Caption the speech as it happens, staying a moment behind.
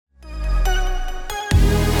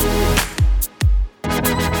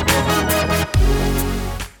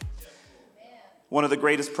One of the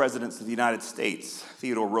greatest presidents of the United States,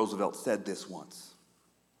 Theodore Roosevelt, said this once.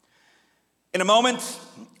 In a moment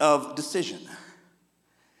of decision,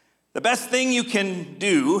 the best thing you can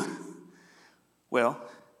do, well,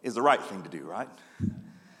 is the right thing to do, right?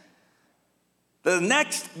 The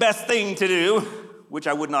next best thing to do, which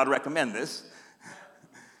I would not recommend this,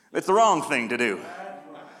 it's the wrong thing to do.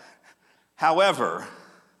 However,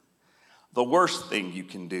 the worst thing you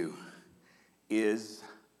can do is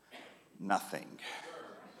nothing.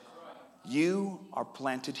 You are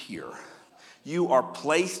planted here. You are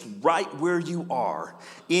placed right where you are,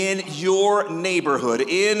 in your neighborhood,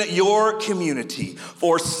 in your community,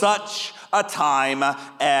 for such a time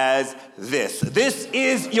as this. This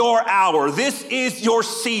is your hour. This is your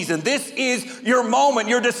season. This is your moment,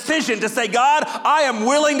 your decision to say, God, I am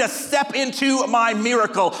willing to step into my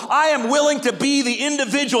miracle. I am willing to be the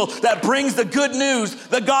individual that brings the good news,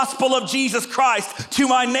 the gospel of Jesus Christ to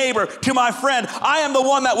my neighbor, to my friend. I am the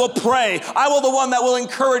one that will pray. I will the one that will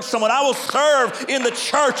encourage someone. I will serve in the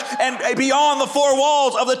church and beyond the four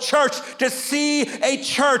walls of the church to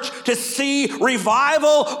see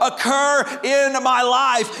revival occur in my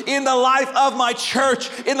life, in the life of my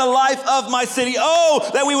church, in the life of my city. Oh,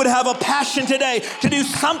 that we would have a passion today to do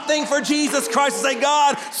something for Jesus Christ, and say,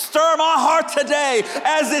 God, stir my heart today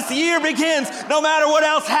as this year begins. No matter what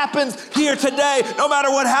else happens here today, no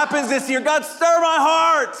matter what happens this year, God, stir my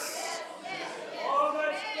heart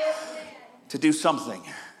to do something.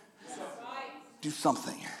 Do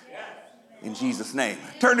something in Jesus' name.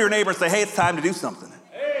 Turn to your neighbor and say, hey, it's time to do something.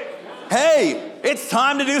 Hey, it's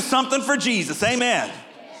time to do something for Jesus. Amen.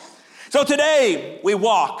 So today we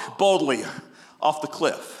walk boldly off the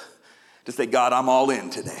cliff to say, God, I'm all in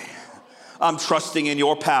today. I'm trusting in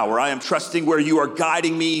your power. I am trusting where you are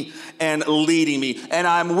guiding me and leading me. And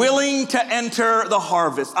I'm willing to enter the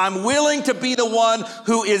harvest. I'm willing to be the one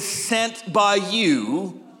who is sent by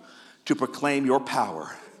you to proclaim your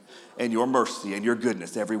power and your mercy and your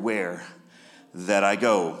goodness everywhere that I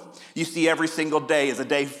go. You see, every single day is a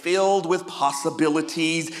day filled with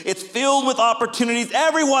possibilities. It's filled with opportunities.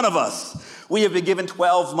 Every one of us. We have been given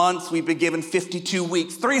 12 months. We've been given 52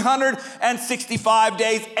 weeks, 365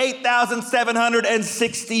 days,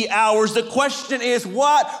 8,760 hours. The question is,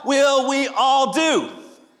 what will we all do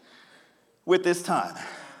with this time?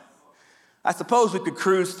 I suppose we could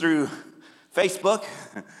cruise through Facebook.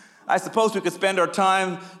 I suppose we could spend our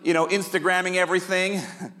time, Instagramming everything.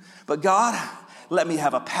 But God, let me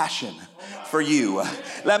have a passion for you.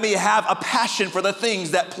 Let me have a passion for the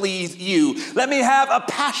things that please you. Let me have a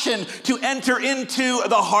passion to enter into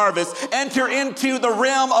the harvest, enter into the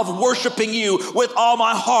realm of worshiping you with all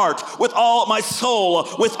my heart, with all my soul,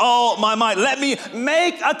 with all my mind. Let me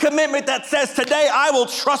make a commitment that says, today I will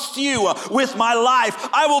trust you with my life.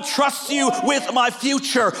 I will trust you with my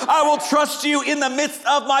future. I will trust you in the midst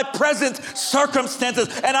of my present circumstances.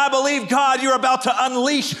 And I believe, God, you're about to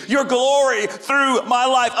unleash your glory through my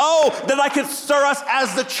life. Oh, that I could stir us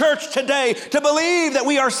as the church today to believe that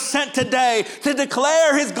we are sent today to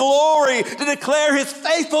declare his glory, to declare his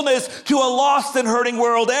faithfulness to a lost and hurting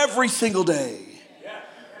world every single day.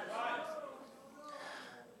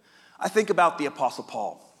 I think about the Apostle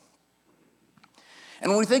Paul.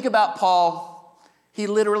 And when we think about Paul, he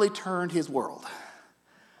literally turned his world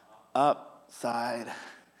upside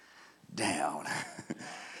down.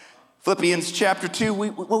 Philippians chapter 2,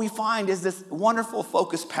 what we find is this wonderful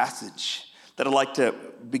focus passage that I'd like to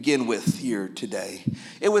begin with here today.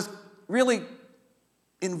 It was really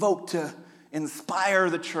invoked to inspire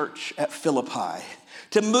the church at Philippi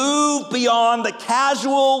to move beyond the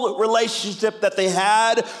casual relationship that they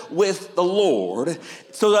had with the Lord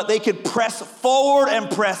so that they could press forward and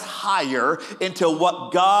press higher into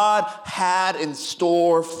what God had in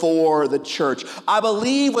store for the church. I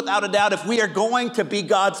believe without a doubt, if we are going to be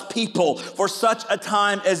God's people for such a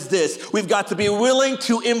time as this, we've got to be willing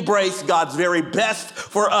to embrace God's very best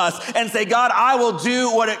for us and say, God, I will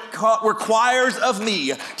do what it requires of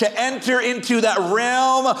me to enter into that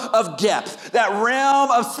realm of depth, that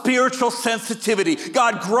realm of spiritual sensitivity.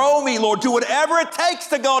 God, grow me, Lord. Do whatever it takes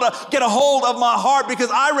to get a hold of my heart, because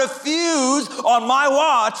I refuse on my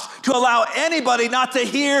watch to allow anybody not to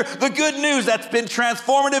hear the good news that's been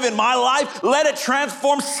transformative in my life. Let it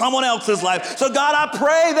transform someone else's life. So God, I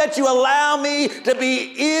pray that you allow me to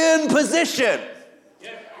be in position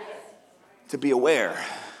to be aware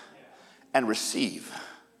and receive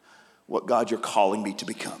what God you're calling me to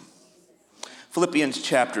become. Philippians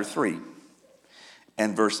chapter 3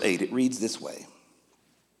 and verse 8, it reads this way.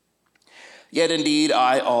 Yet indeed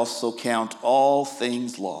I also count all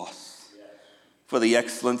things lost for the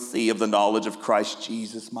excellency of the knowledge of Christ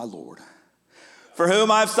Jesus my Lord, for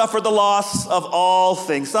whom I've suffered the loss of all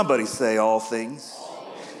things. Somebody say all things.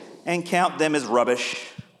 And count them as rubbish.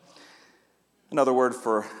 Another word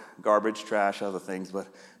for garbage, trash, other things, but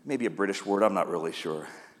maybe a British word, I'm not really sure.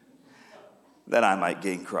 That I might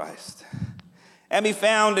gain Christ and be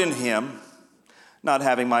found in him, not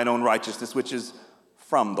having mine own righteousness, which is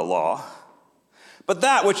from the law, but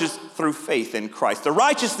that which is through faith in Christ, the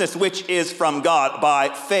righteousness which is from God by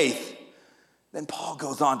faith. Then Paul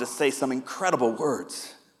goes on to say some incredible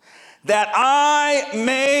words. That I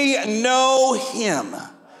may know him.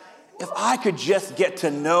 If I could just get to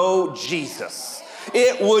know Jesus,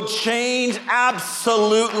 it would change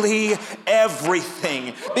absolutely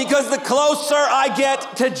everything. Because the closer I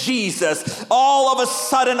get to Jesus, all of a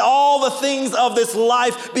sudden, all the things of this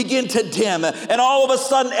life begin to dim. And all of a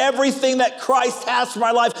sudden, everything that Christ has for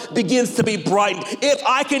my life begins to be brightened. If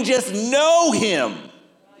I can just know him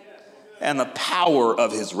and the power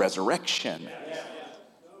of his resurrection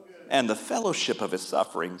and the fellowship of his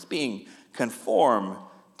sufferings, being conformed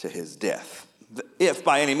to his death, if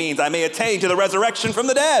by any means I may attain to the resurrection from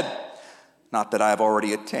the dead. Not that I have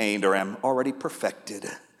already attained or am already perfected,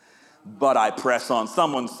 but I press on.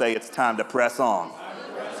 Someone say it's time to press on.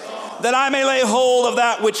 That I may lay hold of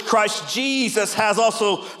that which Christ Jesus has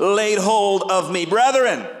also laid hold of me.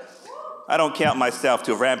 Brethren, I don't count myself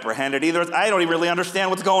to have apprehended either. I don't even really understand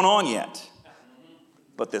what's going on yet.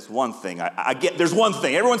 But this one thing, I get, there's one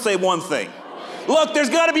thing. Everyone say one thing. Look, there's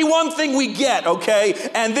got to be one thing we get, okay?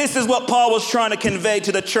 And this is what Paul was trying to convey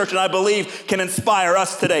to the church, and I believe can inspire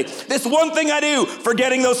us today. This one thing I do,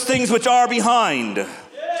 forgetting those things which are behind,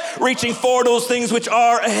 reaching forward to those things which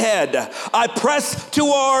are ahead. I press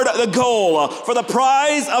toward the goal for the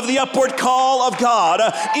prize of the upward call of God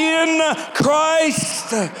in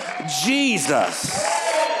Christ Jesus.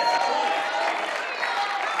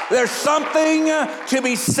 There's something to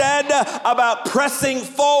be said about pressing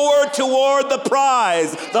forward toward the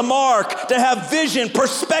prize, the mark, to have vision,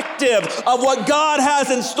 perspective of what God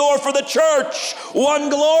has in store for the church one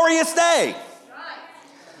glorious day.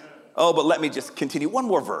 Oh, but let me just continue one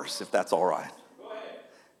more verse, if that's all right.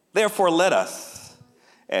 Therefore, let us,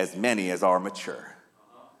 as many as are mature.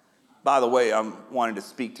 By the way, I'm wanting to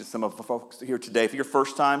speak to some of the folks here today. If you're your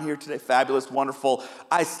first time here today, fabulous, wonderful.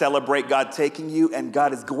 I celebrate God taking you, and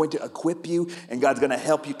God is going to equip you, and God's going to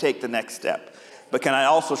help you take the next step. But can I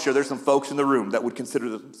also share, there's some folks in the room that would consider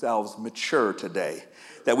themselves mature today,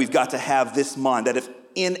 that we've got to have this mind, that if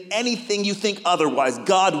in anything you think otherwise,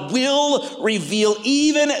 God will reveal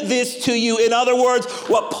even this to you. In other words,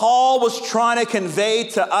 what Paul was trying to convey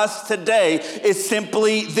to us today is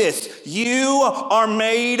simply this. You are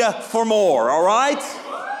made for more, all right?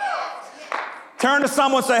 Turn to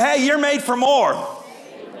someone and say, hey, you're made for more.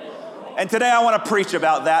 And today I want to preach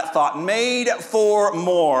about that thought, made for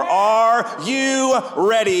more. Are you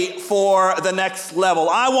ready for the next level?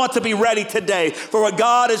 I want to be ready today for what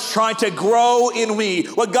God is trying to grow in me,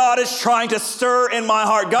 what God is trying to stir in my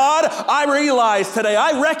heart. God, I realize today,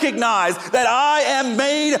 I recognize that I am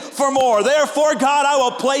made for more. Therefore, God, I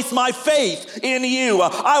will place my faith in you.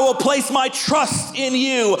 I will place my trust in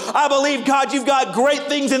you. I believe, God, you've got great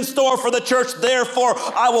things in store for the church. Therefore,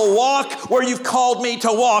 I will walk where you've called me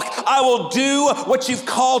to walk. I will do what you've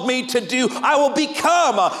called me to do. I will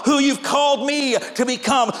become who you've called me to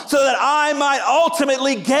become so that I might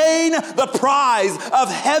ultimately gain the prize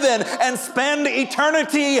of heaven and spend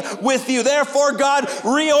eternity with you. Therefore, God,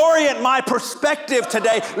 reorient my perspective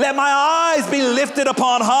today. Let my eyes be lifted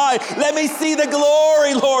upon high. Let me see the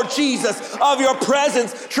glory, Lord Jesus, of your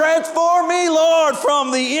presence. Transform me, Lord,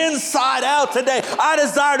 from the inside out today. I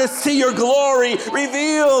desire to see your glory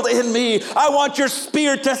revealed in me. I want your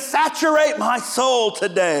spirit to saturate my soul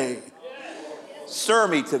today. Stir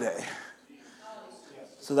me today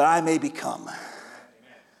so that I may become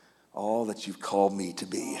all that you've called me to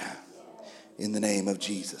be in the name of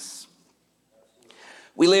Jesus.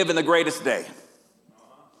 We live in the greatest day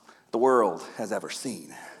the world has ever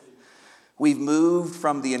seen. We've moved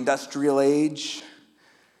from the industrial age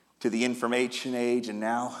to the information age and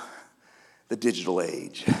now the digital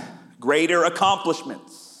age. Greater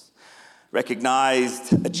accomplishments,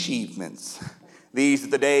 recognized achievements. These are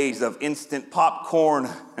the days of instant popcorn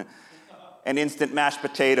and instant mashed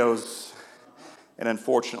potatoes and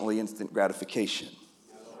unfortunately instant gratification.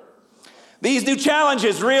 These new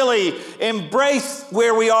challenges really embrace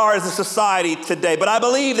where we are as a society today. But I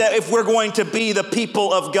believe that if we're going to be the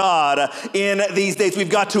people of God in these days, we've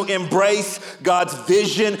got to embrace God's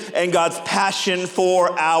vision and God's passion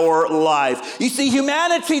for our life. You see,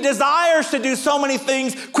 humanity desires to do so many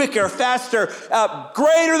things quicker, faster,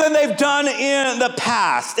 greater than they've done in the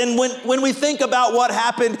past. And when we think about what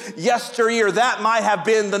happened yesteryear, that might have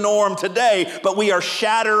been the norm today, but we are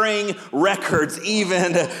shattering records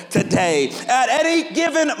even today. At any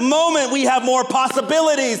given moment, we have more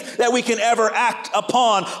possibilities that we can ever act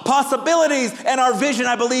upon. Possibilities and our vision,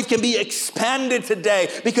 I believe, can be expanded today,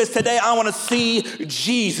 because today I want to see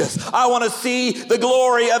Jesus. I want to see the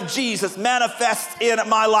glory of Jesus manifest in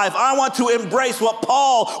my life. I want to embrace what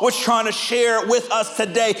Paul was trying to share with us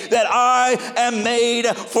today, that I am made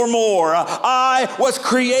for more. I was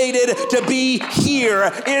created to be here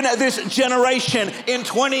in this generation in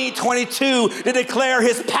 2022 to declare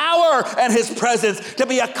his power and his presence, to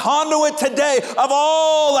be a conduit today of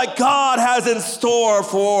all that God has in store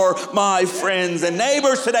for my friends and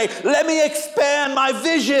neighbors today. Let me expand my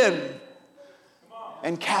vision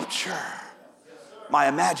and capture my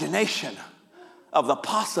imagination of the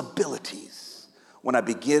possibilities when I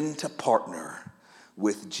begin to partner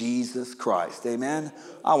with Jesus Christ. Amen.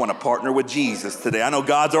 I want to partner with Jesus today. I know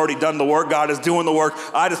God's already done the work. God is doing the work.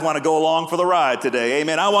 I just want to go along for the ride today.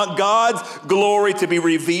 Amen. I want God's glory to be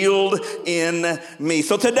revealed in me.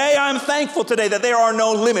 So today I'm thankful today that there are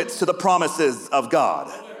no limits to the promises of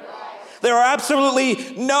God. There are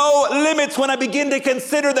absolutely no limits when I begin to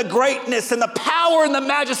consider the greatness and the power and the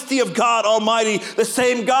majesty of God Almighty. The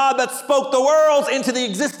same God that spoke the worlds into the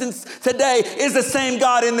existence today is the same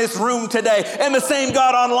God in this room today, and the same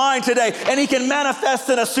God online today. And he can manifest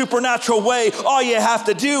in a supernatural way. All you have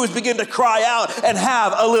to do is begin to cry out and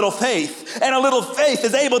have a little faith. And a little faith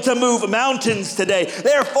is able to move mountains today.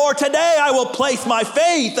 Therefore, today I will place my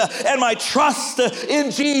faith and my trust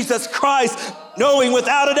in Jesus Christ, knowing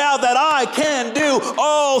without a doubt that I can do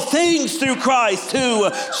all things through Christ who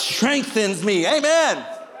strengthens me. Amen.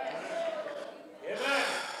 Amen.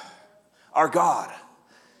 Our God,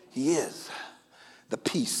 he is the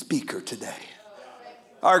peace speaker today.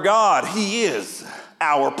 Our God, he is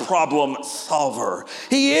our problem solver.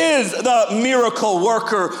 He is the miracle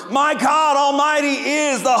worker. My God Almighty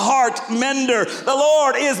is the heart mender. The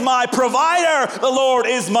Lord is my provider. The Lord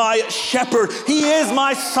is my shepherd. He is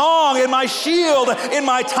my song and my shield in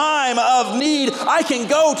my time of need. I can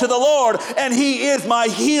go to the Lord, and he is my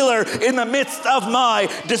healer in the midst of my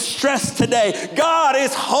distress today. God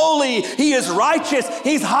is holy. He is righteous.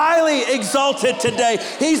 He's highly exalted today.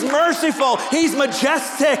 He's merciful. He's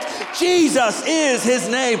majestic. Jesus is his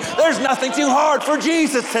name. There's nothing too hard for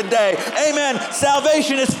Jesus today. Amen.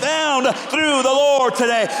 Salvation is found through the Lord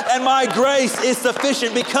today, and my grace is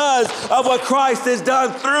sufficient because of what Christ has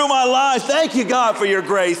done through my life. Thank you, God, for your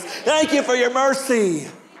grace. Thank you for your mercy.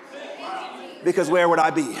 Because where would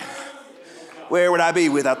I be? Where would I be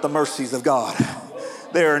without the mercies of God?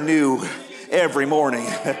 They are new every morning.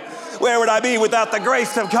 Where would I be without the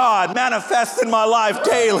grace of God manifest in my life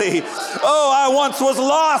daily? Oh, I once was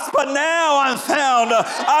lost, but now I'm found.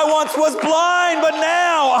 I once was blind, but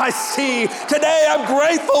now I see. Today I'm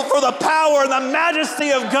grateful for the power and the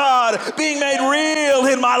majesty of God being made real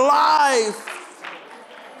in my life.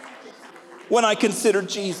 When I considered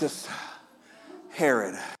Jesus,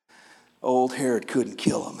 old Herod couldn't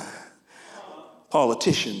kill him.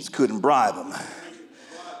 Politicians couldn't bribe him.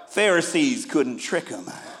 Pharisees couldn't trick him.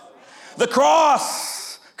 The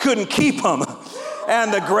cross couldn't keep him,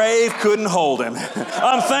 and the grave couldn't hold him.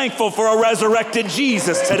 I'm thankful for a resurrected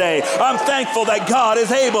Jesus today. I'm thankful that God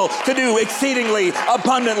is able to do exceedingly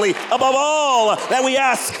abundantly above all that we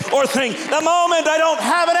ask or think. The moment I don't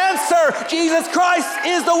have an answer, Jesus Christ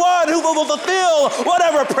is the one who will fulfill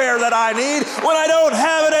whatever prayer that I need. When I don't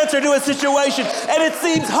have an answer to a situation and it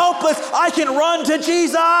seems hopeless, I can run to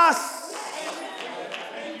Jesus.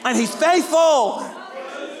 And he's faithful.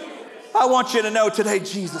 I want you to know today,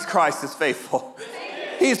 Jesus Christ is faithful.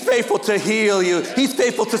 He's faithful to heal you. He's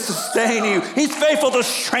faithful to sustain you. He's faithful to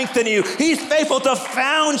strengthen you. He's faithful to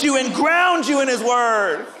found you and ground you in his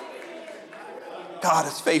word. God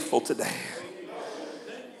is faithful today.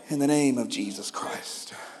 In the name of Jesus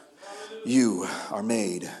Christ, you are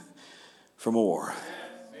made for more.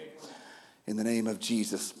 In the name of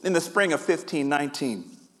Jesus. In the spring of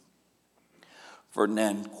 1519,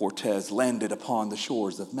 Ferdinand Cortez landed upon the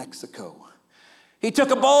shores of Mexico. He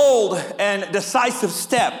took a bold and decisive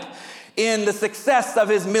step in the success of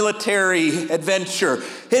his military adventure.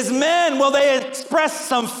 His men, well, they expressed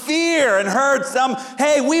some fear and heard some,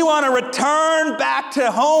 hey, we want to return back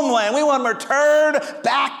to homeland. We want to return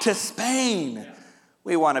back to Spain.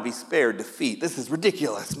 We want to be spared defeat. This is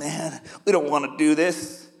ridiculous, man. We don't want to do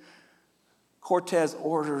this. Cortez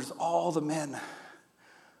orders all the men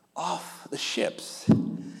off the ships.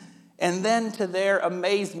 And then to their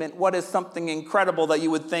amazement, what is something incredible that you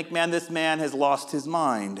would think, man, this man has lost his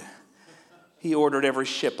mind. He ordered every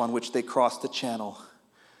ship on which they crossed the channel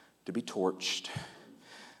to be torched.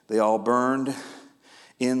 They all burned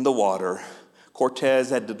in the water. Cortez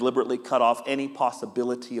had deliberately cut off any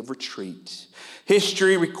possibility of retreat.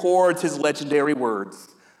 History records his legendary words,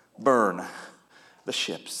 burn the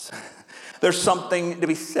ships. There's something to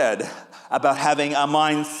be said about having a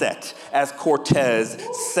mindset, as Cortez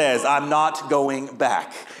says, I'm not going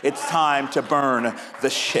back. It's time to burn the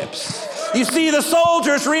ships. You see, the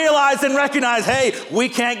soldiers realize and recognize, hey, we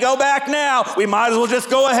can't go back now. We might as well just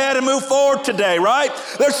go ahead and move forward today, right?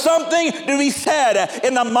 There's something to be said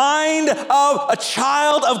in the mind of a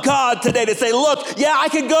child of God today to say, look, yeah, I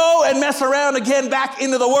could go and mess around again back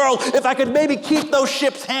into the world if I could maybe keep those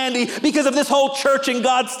ships handy, because if this whole church and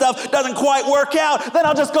God stuff doesn't quite work out, then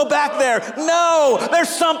I'll just go back there. No, there's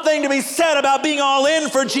something to be said about being all in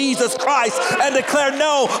for Jesus Christ and declare,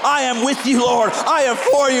 no, I am with you, Lord. I am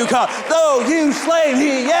for you, God. Though you slay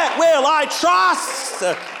me, yet will I trust.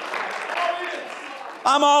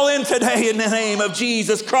 I'm all in today in the name of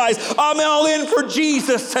Jesus Christ. I'm all in for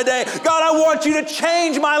Jesus today. God, I want you to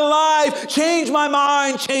change my life, change my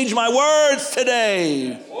mind, change my words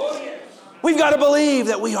today. We've got to believe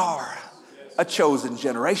that we are a chosen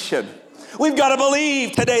generation. We've got to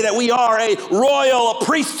believe today that we are a royal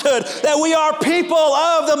priesthood, that we are people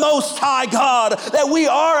of the Most High God, that we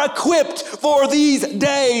are equipped for these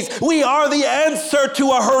days. We are the answer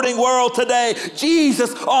to a hurting world today.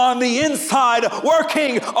 Jesus on the inside,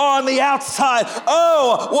 working on the outside.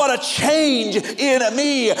 Oh, what a change in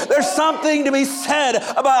me. There's something to be said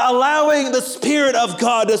about allowing the Spirit of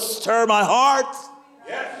God to stir my heart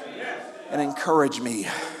and encourage me.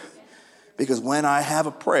 Because when I have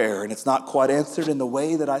a prayer and it's not quite answered in the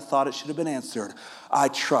way that I thought it should have been answered, I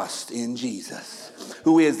trust in Jesus,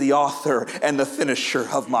 who is the author and the finisher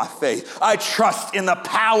of my faith. I trust in the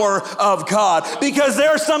power of God, because there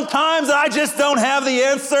are some times that I just don't have the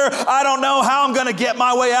answer. I don't know how I'm going to get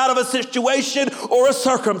my way out of a situation or a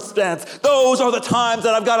circumstance. Those are the times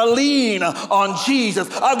that I've got to lean on Jesus.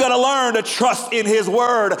 I've got to learn to trust in his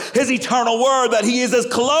word, his eternal word, that he is as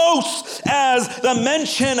close as the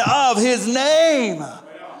mention of his name.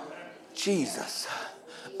 Jesus,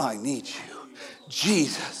 I need you.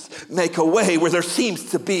 Jesus, make a way where there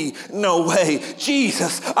seems to be no way.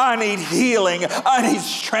 Jesus, I need healing. I need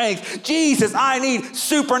strength. Jesus, I need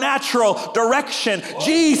supernatural direction.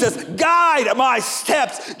 Jesus, guide my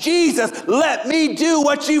steps. Jesus, let me do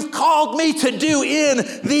what you've called me to do in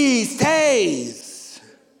these days.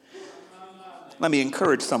 Let me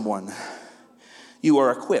encourage someone. You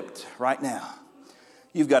are equipped right now.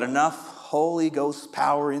 You've got enough Holy Ghost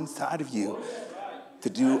power inside of you to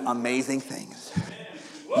do amazing things.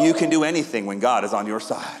 You can do anything when God is on your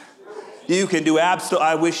side. You can do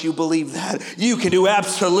I wish you believed that. You can do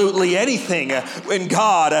absolutely anything when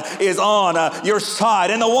God is on your side.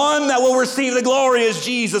 And the one that will receive the glory is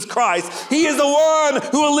Jesus Christ. He is the one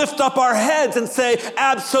who will lift up our heads and say,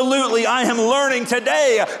 absolutely, I am learning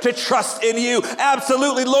today to trust in you.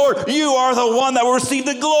 Absolutely, Lord, you are the one that will receive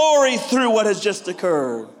the glory through what has just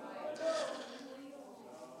occurred.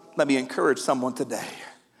 Let me encourage someone today.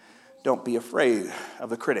 Don't be afraid of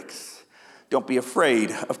the critics. Don't be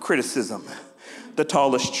afraid of criticism. The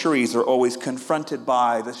tallest trees are always confronted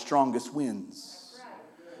by the strongest winds.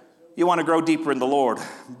 You want to grow deeper in the Lord,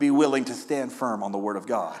 be willing to stand firm on the word of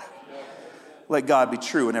God. Let God be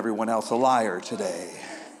true and everyone else a liar today.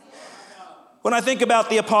 When I think about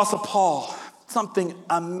the Apostle Paul, something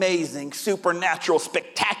amazing, supernatural,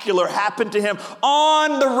 spectacular happened to him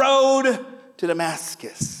on the road to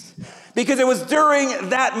Damascus. Because it was during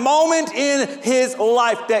that moment in his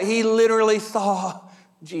life that he literally saw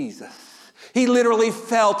Jesus. He literally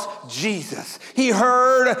felt Jesus. He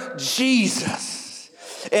heard Jesus.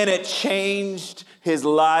 And it changed his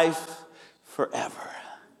life forever.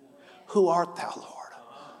 Who art thou, Lord?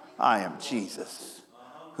 I am Jesus,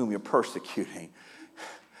 whom you're persecuting.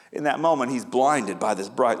 In that moment, he's blinded by this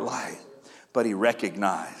bright light. But he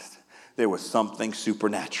recognized there was something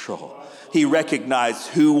supernatural. He recognized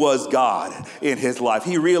who was God in his life.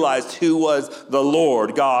 He realized who was the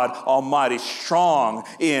Lord God Almighty, strong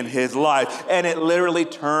in his life. And it literally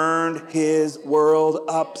turned his world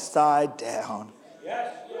upside down.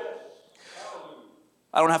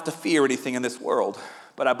 I don't have to fear anything in this world,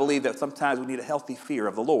 but I believe that sometimes we need a healthy fear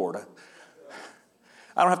of the Lord.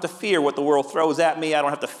 I don't have to fear what the world throws at me. I don't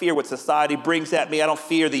have to fear what society brings at me. I don't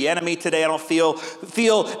fear the enemy today. I don't feel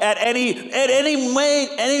at any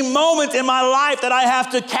moment in my life that I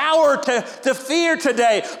have to cower to fear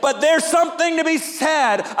today. But there's something to be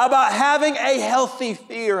said about having a healthy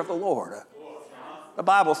fear of the Lord. The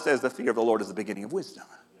Bible says the fear of the Lord is the beginning of wisdom.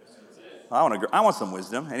 I want some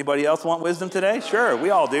wisdom. Anybody else want wisdom today? Sure, we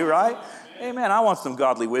all do, right? Amen. I want some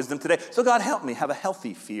godly wisdom today. So God, help me have a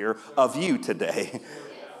healthy fear of you today.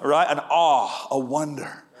 Right? An awe, a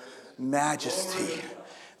wonder, majesty.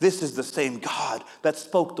 This is the same God that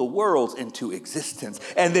spoke the worlds into existence.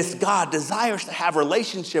 And this God desires to have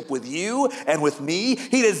relationship with you and with me.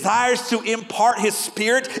 He desires to impart his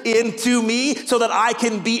spirit into me so that I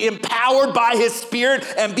can be empowered by his spirit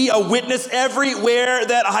and be a witness everywhere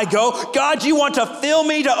that I go. God, you want to fill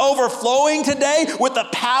me to overflowing today with the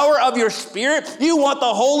power of your spirit. You want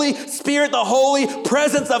the Holy Spirit, the holy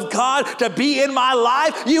presence of God to be in my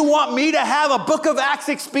life. You want me to have a Book of Acts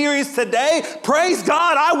experience today. Praise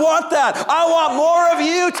God. I want that. I want more of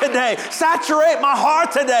you today. Saturate my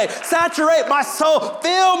heart today. Saturate my soul.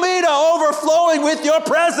 Fill me to overflowing with your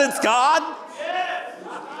presence, God.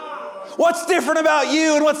 What's different about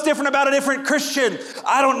you and what's different about a different Christian?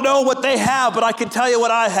 I don't know what they have, but I can tell you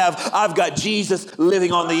what I have. I've got Jesus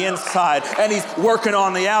living on the inside and he's working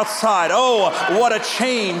on the outside. Oh, what a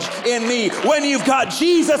change in me. When you've got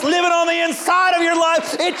Jesus living on the inside of your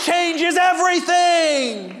life, it changes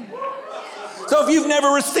everything. So if you've never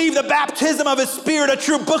received the baptism of his spirit, a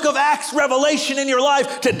true Book of Acts revelation in your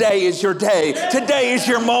life, today is your day. Today is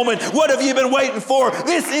your moment. What have you been waiting for?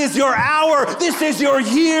 This is your hour. This is your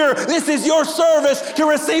year. This is your service to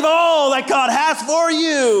receive all that God has for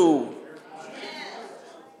you.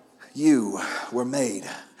 You were made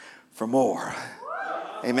for more.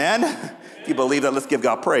 Amen? If you believe that, let's give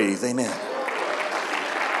God praise. Amen.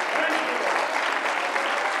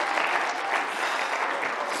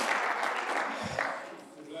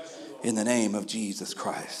 In the name of Jesus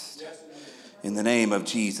Christ. In the name of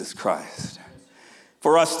Jesus Christ.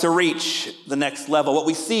 For us to reach the next level, what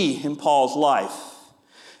we see in Paul's life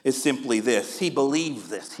is simply this. He believed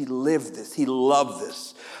this. He lived this. He loved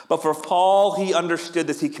this. But for Paul, he understood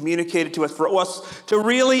this. He communicated to us. For us to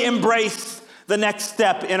really embrace the next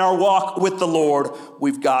step in our walk with the Lord,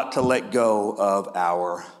 we've got to let go of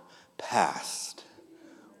our past.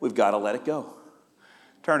 We've got to let it go.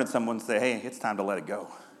 Turn to someone and say, hey, it's time to let it go.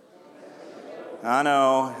 I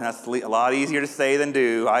know, that's a lot easier to say than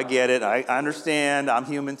do. I get it. I understand. I'm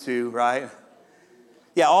human too, right?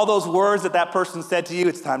 Yeah, all those words that person said to you,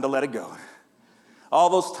 it's time to let it go. All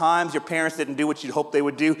those times your parents didn't do what you'd hoped they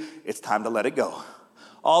would do, it's time to let it go.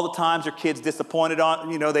 All the times your kids disappointed on,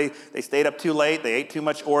 they stayed up too late, they ate too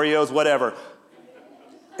much Oreos, whatever.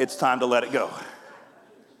 It's time to let it go.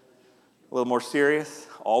 A little more serious,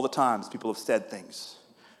 all the times people have said things,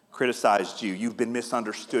 criticized you, you've been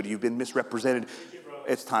misunderstood, you've been misrepresented.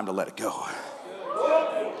 It's time to let it go.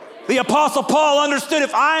 The Apostle Paul understood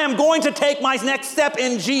if I am going to take my next step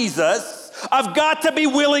in Jesus, I've got to be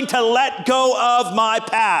willing to let go of my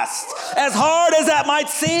past. As hard as that might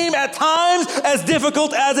seem at times, as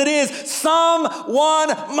difficult as it is, someone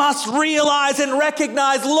must realize and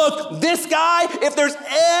recognize, look, this guy, if there's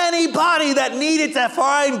anybody that needed to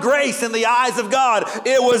find grace in the eyes of God,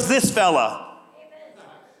 it was this fella.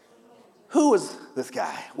 Who was this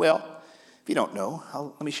guy? Well, if you don't know,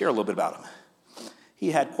 let me share a little bit about him.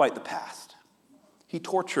 He had quite the past. He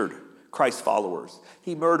tortured Christ's followers.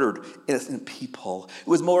 He murdered innocent people. It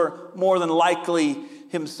was more than likely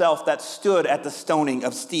himself that stood at the stoning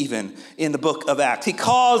of Stephen in the book of Acts. He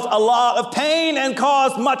caused a lot of pain and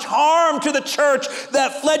caused much harm to the church,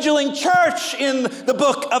 that fledgling church in the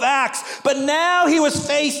book of Acts. But now he was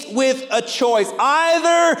faced with a choice.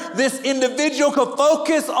 Either this individual could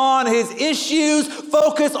focus on his issues,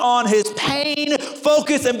 focus on his pain,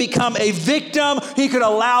 focus and become a victim. He could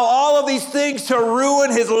allow all of these things to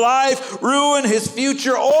ruin his life, ruin his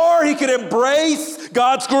future, or he could embrace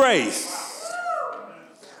God's grace.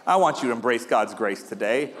 I want you to embrace God's grace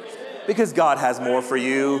today because God has more for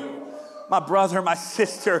you. My brother, my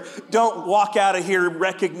sister, don't walk out of here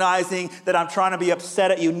recognizing that I'm trying to be upset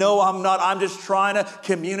at you. No, I'm not. I'm just trying to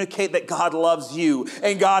communicate that God loves you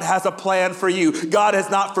and God has a plan for you. God has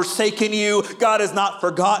not forsaken you. God has not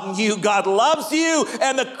forgotten you. God loves you,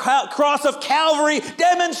 and the cross of Calvary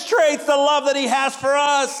demonstrates the love that he has for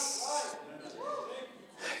us.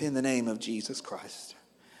 In the name of Jesus Christ.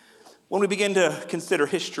 When we begin to consider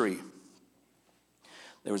history,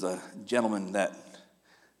 there was a gentleman that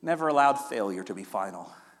never allowed failure to be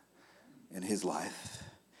final in his life.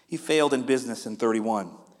 He failed in business in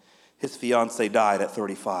 31. His fiancee died at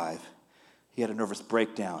 35. He had a nervous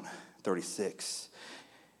breakdown at 36.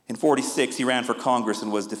 In 46, he ran for Congress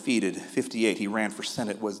and was defeated. 58, he ran for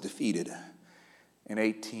Senate, was defeated. In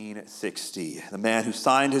 1860, the man who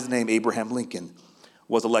signed his name, Abraham Lincoln,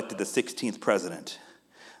 was elected the 16th president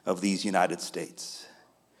of these United States.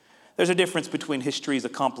 There's a difference between history's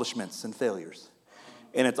accomplishments and failures,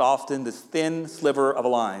 and it's often this thin sliver of a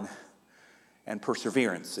line, and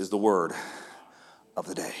perseverance is the word of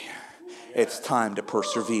the day. It's time to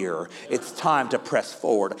persevere. It's time to press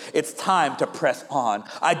forward. It's time to press on.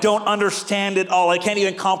 I don't understand it all. I can't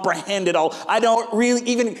even comprehend it all. I don't really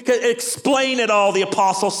even explain it all, the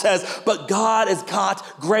apostle says. But God has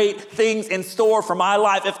got great things in store for my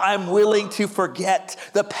life if I'm willing to forget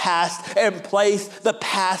the past and place the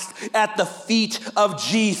past at the feet of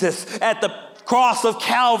Jesus, at the cross of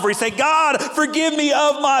Calvary. Say, God, forgive me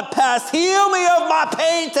of my past. Heal me of my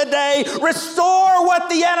pain today. Restore what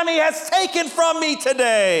the enemy has taken from me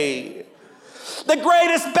today. The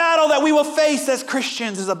greatest battle that we will face as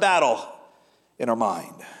Christians is a battle in our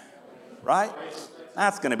mind, right?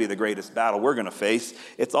 That's going to be the greatest battle we're going to face.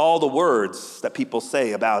 It's all the words that people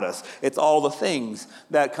say about us. It's all the things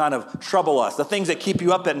that kind of trouble us, the things that keep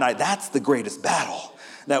you up at night. That's the greatest battle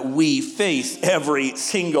that we face every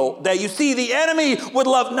single day. You see, the enemy would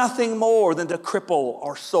love nothing more than to cripple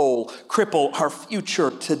our soul, cripple our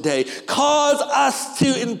future today, cause us to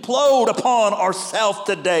implode upon ourselves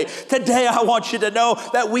today. Today, I want you to know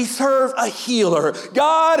that we serve a healer.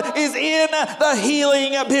 God is in the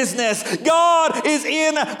healing business. God is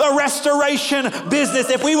in the restoration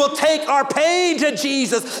business. If we will take our pain to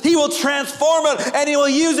Jesus, he will transform it and he will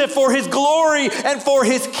use it for his glory and for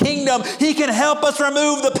his kingdom. He can help us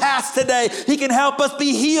remove the past today. He can help us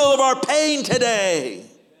be healed of our pain today.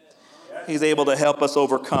 He's able to help us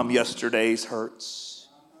overcome yesterday's hurts.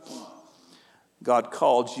 God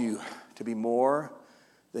called you to be more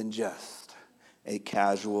than just a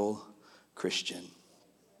casual Christian.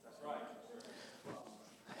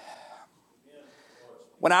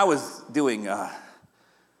 When I was doing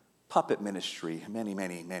puppet ministry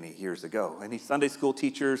many years ago. Any Sunday school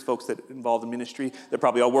teachers, folks that involved in ministry, they're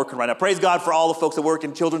probably all working right now. Praise God for all the folks that work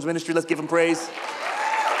in children's ministry. Let's give them praise.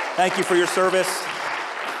 Thank you for your service.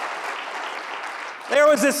 There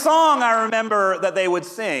was this song I remember that they would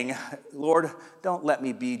sing. Lord, don't let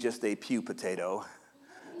me be just a pew potato.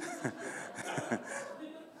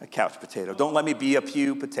 A couch potato. Don't let me be a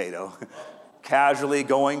pew potato. Casually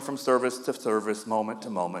going from service to service, moment to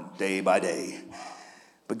moment, day by day.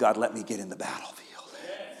 But God, let me get in the battlefield.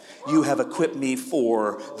 You have equipped me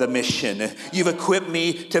for the mission. You've equipped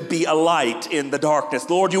me to be a light in the darkness.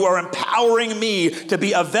 Lord, you are empowering me to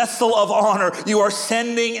be a vessel of honor. You are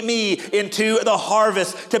sending me into the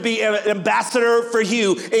harvest to be an ambassador for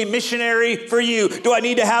you, a missionary for you. Do I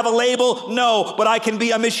need to have a label? No, but I can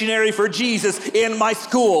be a missionary for Jesus in my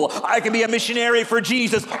school. I can be a missionary for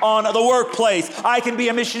Jesus on the workplace. I can be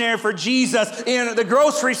a missionary for Jesus in the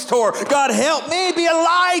grocery store. God, help me be a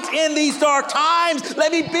light in these dark times.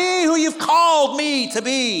 Let me be who you've called me to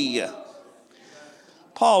be.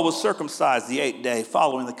 Paul was circumcised the 8th day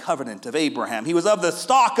following the covenant of Abraham. He was of the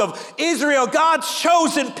stock of Israel, God's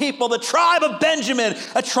chosen people, the tribe of Benjamin,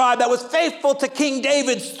 a tribe that was faithful to King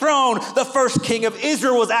David's throne. The first king of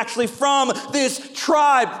Israel was actually from this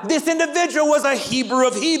tribe. This individual was a Hebrew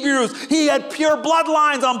of Hebrews. He had pure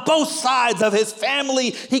bloodlines on both sides of his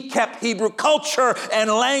family. He kept Hebrew culture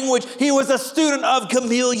and language. He was a student of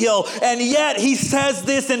Gamaliel. And yet he says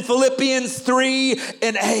this in Philippians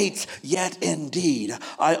 3:8, yet indeed,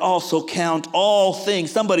 I also count all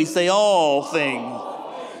things. Somebody say all things.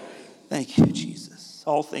 Thank you, Jesus.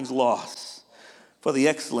 All things lost for the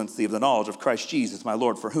excellency of the knowledge of Christ Jesus, my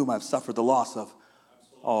Lord, for whom I've suffered the loss of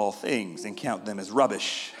all things and count them as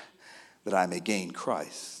rubbish that I may gain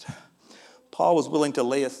Christ. Paul was willing to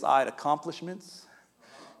lay aside accomplishments.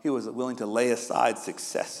 He was willing to lay aside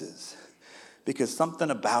successes because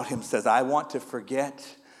something about him says, I want to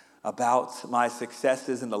forget about my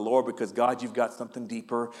successes in the Lord because, God, you've got something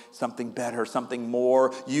deeper, something better, something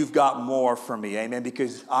more. You've got more for me, amen,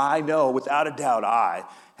 because I know without a doubt I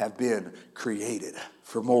have been created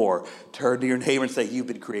for more. Turn to your neighbor and say, you've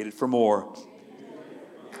been created for more.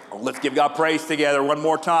 Oh, let's give God praise together one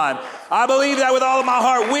more time. I believe that with all of my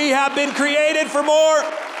heart. We have been created for more.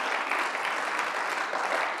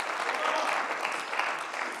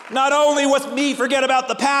 Not only must we forget about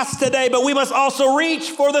the past today, but we must also reach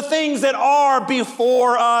for the things that are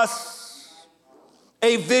before us.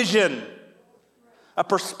 A vision, a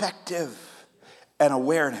perspective, an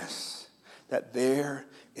awareness that there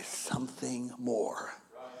is something more.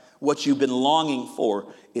 What you've been longing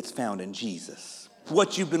for, it's found in Jesus.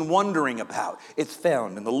 What you've been wondering about, it's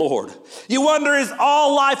found in the Lord. You wonder, is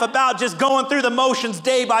all life about just going through the motions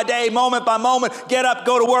day by day, moment by moment, get up,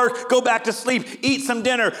 go to work, go back to sleep, eat some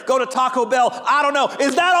dinner, go to Taco Bell? I don't know.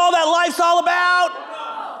 Is that all that life's all about?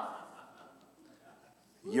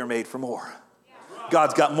 You're made for more.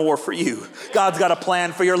 God's got more for you. God's got a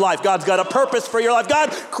plan for your life. God's got a purpose for your life.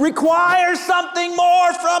 God requires something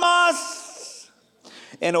more from us.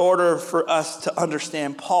 In order for us to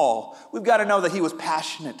understand Paul, we've got to know that he was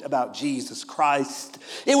passionate about Jesus Christ.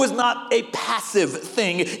 It was not a passive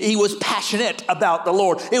thing. He was passionate about the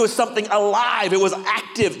Lord. It was something alive. It was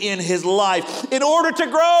active in his life. In order to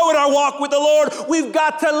grow in our walk with the Lord, we've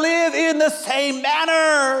got to live in the same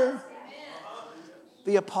manner.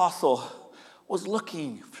 The apostle was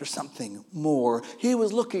looking for something more. He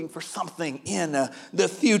was looking for something in the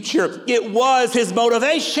future. It was his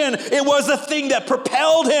motivation. It was the thing that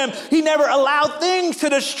propelled him. He never allowed things to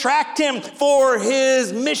distract him for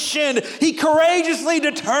his mission. He courageously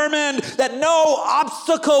determined that no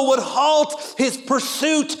obstacle would halt his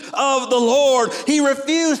pursuit of the Lord. He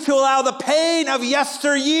refused to allow the pain of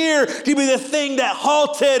yesteryear to be the thing that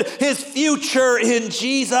halted his future in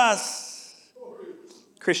Jesus.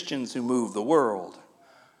 Christians who move the world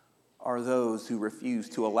are those who refuse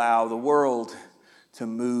to allow the world to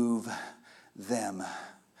move them.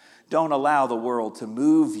 Don't allow the world to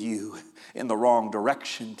move you in the wrong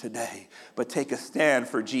direction today, but take a stand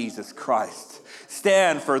for Jesus Christ.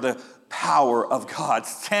 Stand for the power of God.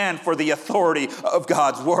 Stand for the authority of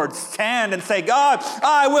God's word. Stand and say, God,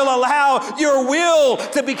 I will allow your will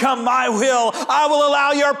to become my will. I will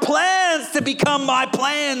allow your plans to become my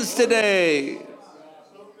plans today.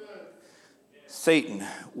 Satan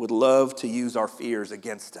would love to use our fears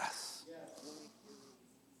against us.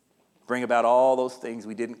 Bring about all those things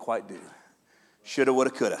we didn't quite do. Shoulda, woulda,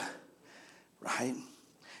 coulda. Right?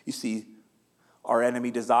 You see, our enemy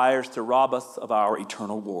desires to rob us of our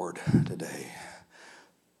eternal reward today.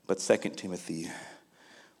 But 2 Timothy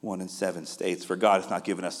 1:7 states, for God has not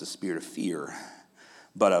given us the spirit of fear,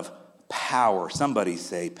 but of power. Somebody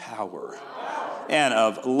say power. And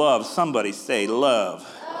of love. Somebody say love.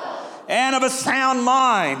 And of a sound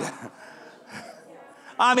mind.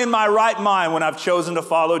 I'm in my right mind when I've chosen to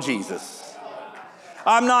follow Jesus.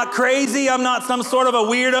 I'm not crazy. I'm not some sort of a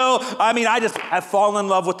weirdo. I've fallen in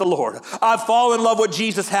love with the Lord. I've fallen in love with what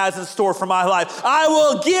Jesus has in store for my life. I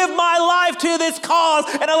will give my life to this cause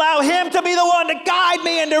and allow him to be the one to guide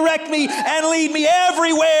me and direct me and lead me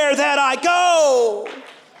everywhere that I go.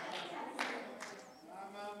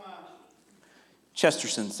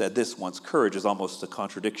 Chesterton said this once, courage is almost a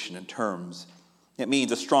contradiction in terms. It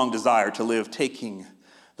means a strong desire to live, taking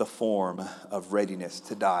the form of readiness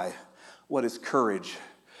to die. What is courage?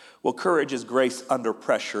 Well, courage is grace under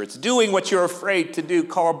pressure. It's doing what you're afraid to do.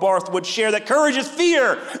 Karl Barth would share that courage is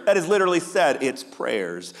fear. That is literally said, it's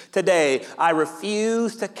prayers. Today, I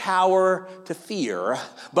refuse to cower to fear,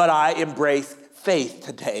 but I embrace faith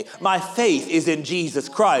today. My faith is in Jesus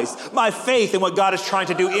Christ. My faith in what God is trying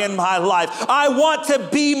to do in my life. I want to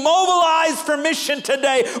be mobilized for mission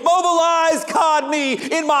today. Mobilize, God, me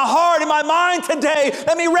in my heart, in my mind today.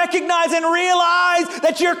 Let me recognize and realize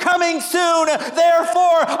that you're coming soon.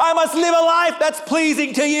 Therefore, I must live a life that's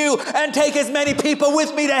pleasing to you and take as many people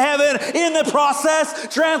with me to heaven in the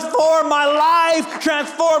process. Transform my life,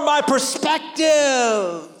 transform my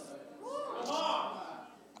perspective.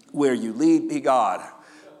 Where you lead me, God,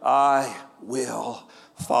 I will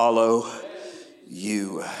follow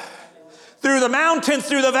you. Through the mountains,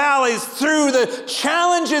 through the valleys, through the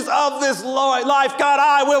challenges of this life, God,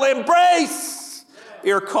 I will embrace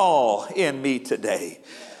your call in me today.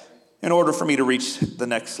 In order for me to reach the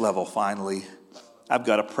next level, finally, I've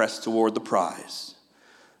got to press toward the prize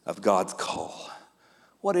of God's call.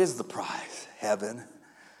 What is the prize? Heaven.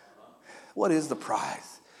 What is the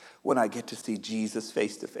prize? When I get to see Jesus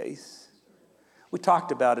face to face. We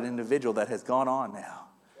talked about an individual that has gone on now.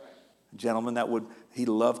 A gentleman he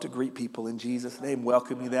loved to greet people in Jesus' name,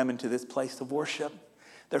 welcoming them into this place of worship.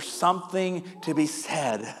 There's something to be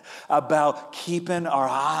said about keeping our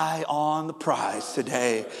eye on the prize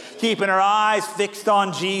today. Keeping our eyes fixed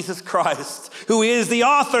on Jesus Christ, who is the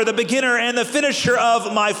author, the beginner, and the finisher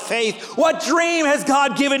of my faith. What dream has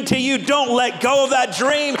God given to you? Don't let go of that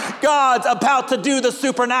dream. God's about to do the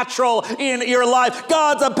supernatural in your life.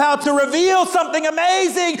 God's about to reveal something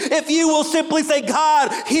amazing if you will simply say, God,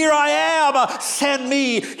 here I am, send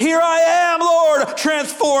me. Here I am, Lord,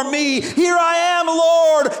 transform me. Here I am,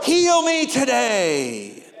 Lord, heal me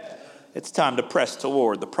today. It's time to press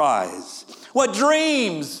toward the prize. What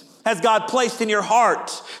dreams has God placed in your heart?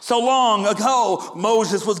 So long ago,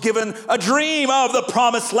 Moses was given a dream of the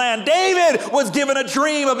promised land. David was given a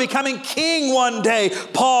dream of becoming king one day.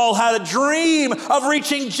 Paul had a dream of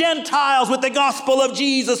reaching Gentiles with the gospel of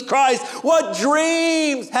Jesus Christ. What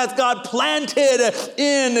dreams has God planted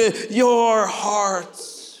in your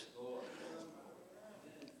hearts?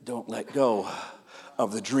 Don't let go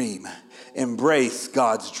of the dream. Embrace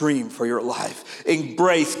God's dream for your life.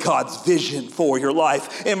 Embrace God's vision for your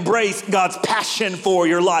life. Embrace God's passion for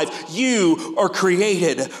your life. You are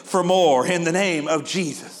created for more in the name of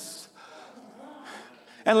Jesus.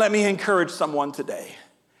 And let me encourage someone today.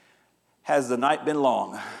 Has the night been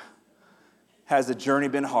long? Has the journey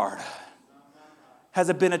been hard? Has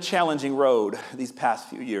it been a challenging road these past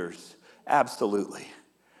few years? Absolutely.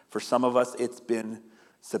 For some of us, it's been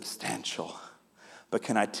substantial. But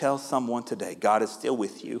can I tell someone today, God is still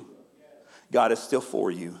with you. God is still for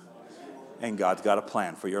you. And God's got a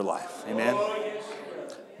plan for your life. Amen?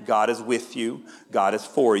 God is with you. God is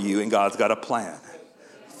for you. And God's got a plan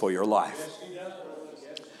for your life.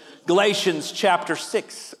 Galatians chapter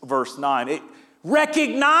 6, verse 9. It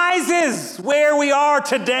recognizes where we are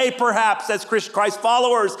today, perhaps, as Christ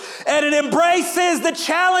followers, and it embraces the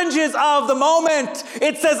challenges of the moment.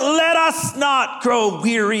 It says, let us not grow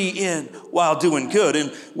weary in while doing good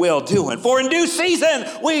and well doing. For in due season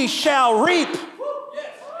we shall reap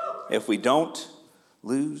if we don't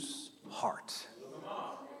lose heart.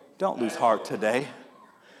 Don't lose heart today.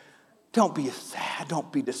 Don't be sad.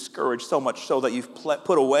 Don't be discouraged so much so that you've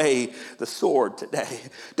put away the sword today.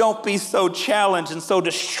 Don't be so challenged and so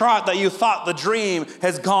distraught that you thought the dream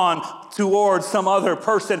has gone towards some other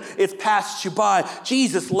person. It's passed you by.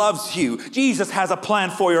 Jesus loves you. Jesus has a plan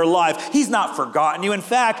for your life. He's not forgotten you. In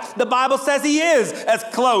fact, the Bible says he is as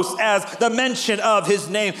close as the mention of his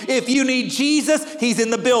name. If you need Jesus, he's in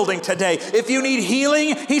the building today. If you need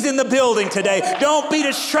healing, he's in the building today. Don't be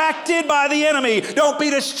distracted by the enemy. Don't be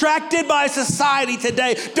distracted by society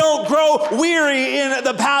today. Don't grow weary in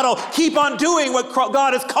the battle. Keep on doing what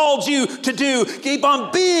God has called you to do. Keep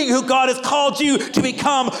on being who God has called you to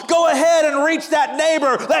become. Go ahead and reach that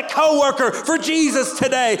neighbor, that coworker for Jesus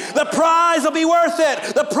today. The prize will be worth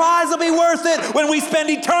it. The prize will be worth it when we spend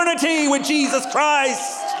eternity with Jesus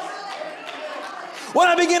Christ. When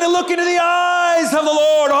I begin to look into the eyes of the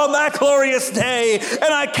Lord on that glorious day,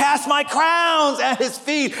 and I cast my crowns at his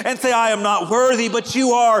feet and say, I am not worthy, but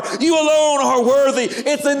you are. You alone are worthy.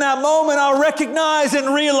 It's in that moment I'll recognize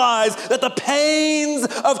and realize that the pains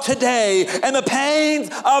of today and the pains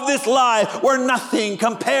of this life were nothing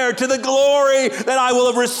compared to the glory that I will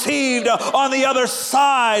have received on the other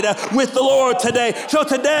side with the Lord today. So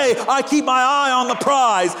today I keep my eye on the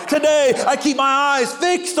prize. Today I keep my eyes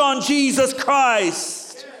fixed on Jesus Christ.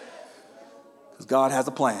 Because God has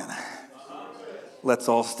a plan. Let's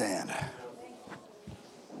all stand.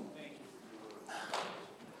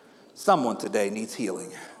 Someone today needs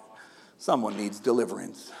healing. Someone needs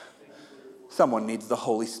deliverance. Someone needs the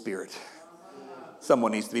Holy Spirit.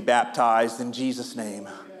 Someone needs to be baptized in Jesus' name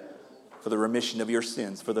for the remission of your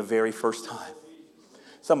sins for the very first time.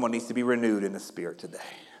 Someone needs to be renewed in the Spirit today.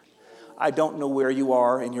 I don't know where you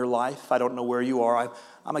are in your life. I don't know where you are.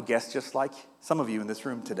 I'm a guest just like some of you in this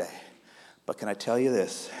room today. But can I tell you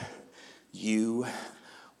this? You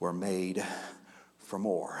were made for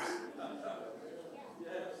more.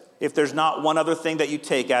 If there's not one other thing that you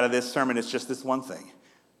take out of this sermon, it's just this one thing.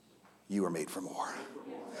 You were made for more.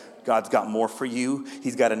 God's got more for you.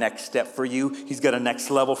 He's got a next step for you. He's got a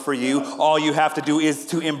next level for you. All you have to do is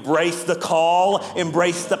to embrace the call,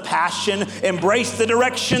 embrace the passion, embrace the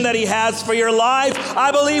direction that he has for your life.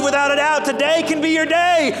 I believe without a doubt today can be your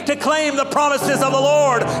day to claim the promises of the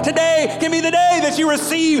Lord. Today can be the day that you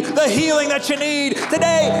receive the healing that you need.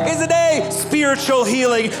 Today is the day, spiritual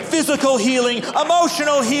healing, physical healing,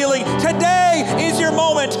 emotional healing. Today is your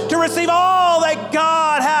moment to receive all that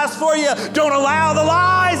God has for you. Don't allow the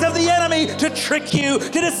lies of the enemy to trick you,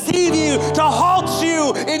 to deceive you, to halt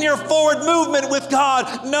you in your forward movement with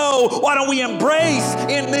God. No, why don't we embrace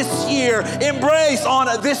in this year, embrace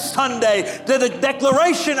on this Sunday, the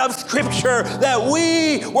declaration of Scripture that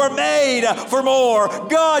we were made for more.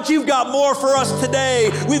 God, you've got more for us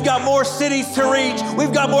today. We've got more cities to reach.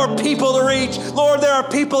 We've got more people to reach. Lord, there are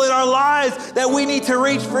people in our lives that we need to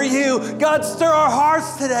reach for you. God, stir our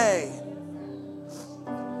hearts today.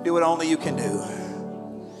 Do what only you can do.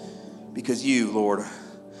 Because you, Lord,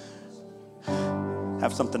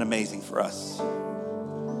 have something amazing for us.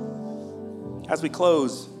 As we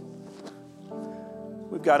close,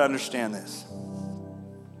 we've got to understand this.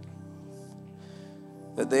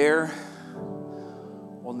 That there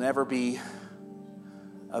will never be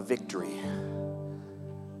a victory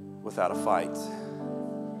without a fight.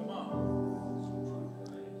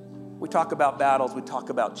 We talk about battles, we talk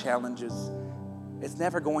about challenges. It's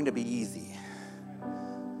never going to be easy.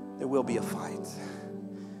 There will be a fight.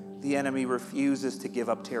 The enemy refuses to give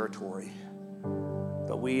up territory.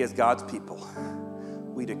 But we as God's people,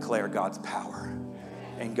 we declare God's power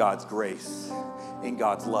and God's grace and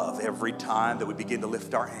God's love every time that we begin to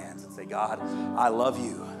lift our hands and say, God, I love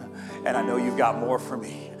you and I know you've got more for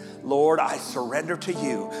me. Lord, I surrender to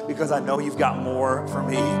you because I know you've got more for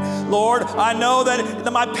me. Lord, I know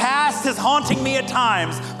that my past is haunting me at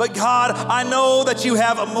times, but God, I know that you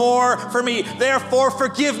have more for me. Therefore,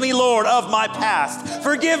 forgive me, Lord, of my past.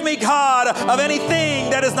 Forgive me, God, of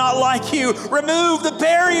anything that is not like you. Remove the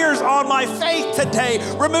barriers on my faith today.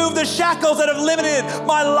 Remove the shackles that have limited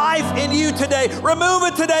my life in you today. Remove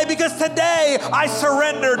it today because today I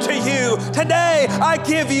surrender to you. Today I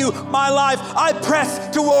give you my life. I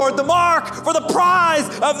press toward the mark for the prize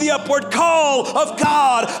of the upward call of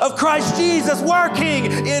God, of Christ Jesus working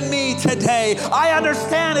in me today. I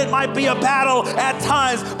understand it might be a battle at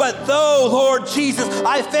times, but though, Lord Jesus,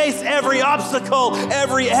 I face every obstacle,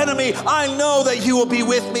 every enemy, I know that you will be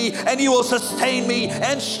with me and you will sustain me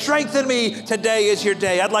and strengthen me. Today is your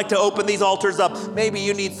day. I'd like to open these altars up. Maybe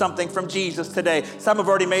you need something from Jesus today. Some have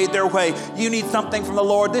already made their way. You need something from the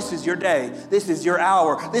Lord. This is your day. This is your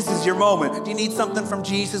hour. This is your moment. Do you need something from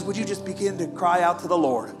Jesus? Would you just begin to cry out to the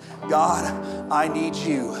Lord? God, I need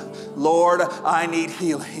you. Lord, I need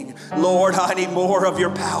healing. Lord, I need more of your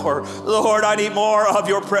power. Lord, I need more of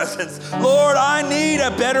your presence. Lord, I need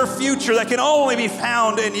a better future that can only be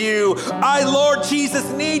found in you. I, Lord Jesus,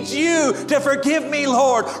 need you to forgive me,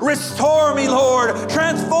 Lord. Restore me, Lord.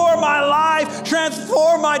 Transform my life.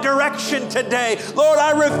 Transform my direction today. Lord,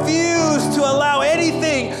 I refuse to allow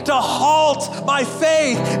anything to halt my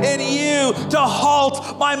faith in you, to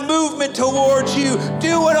halt my movement towards you.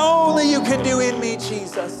 Do what only